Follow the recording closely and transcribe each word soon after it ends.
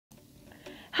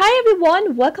Hi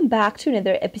everyone, welcome back to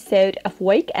another episode of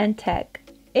Wake&Tech.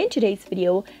 In today's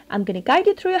video, I'm going to guide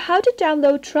you through how to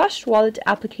download Trust Wallet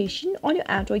application on your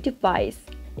Android device.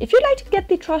 If you'd like to get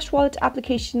the Trust Wallet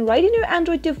application right in your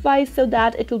Android device so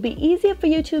that it will be easier for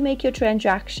you to make your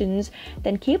transactions,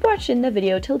 then keep watching the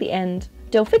video till the end.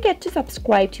 Don't forget to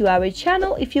subscribe to our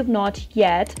channel if you've not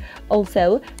yet.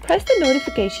 Also, press the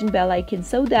notification bell icon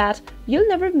so that you'll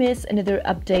never miss another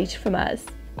update from us.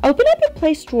 Open up your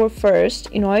Play Store first.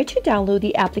 In order to download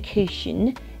the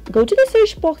application, go to the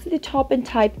search box at the top and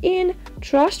type in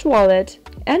Trust Wallet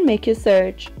and make your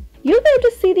search. You'll be able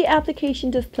to see the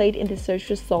application displayed in the search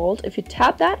result. If you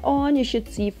tap that on, you should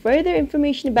see further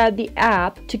information about the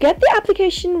app. To get the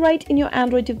application right in your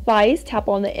Android device, tap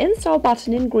on the install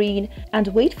button in green and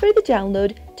wait for the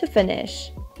download to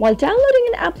finish. While downloading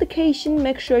an application,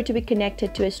 make sure to be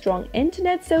connected to a strong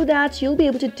internet so that you'll be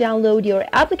able to download your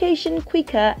application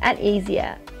quicker and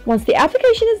easier. Once the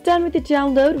application is done with the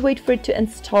download, wait for it to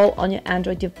install on your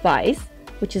Android device,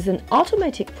 which is an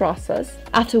automatic process.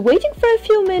 After waiting for a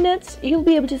few minutes, you'll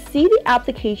be able to see the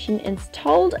application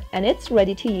installed and it's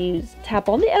ready to use. Tap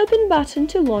on the open button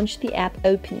to launch the app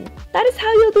open. That is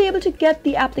how you'll be able to get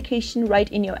the application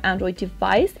right in your Android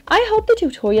device. I hope the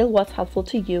tutorial was helpful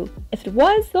to you. If it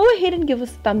was, go ahead and give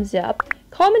us a thumbs up.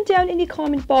 Comment down in the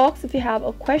comment box if you have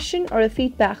a question or a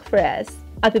feedback for us.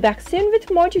 I'll be back soon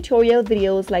with more tutorial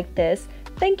videos like this.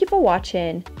 Thank you for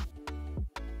watching.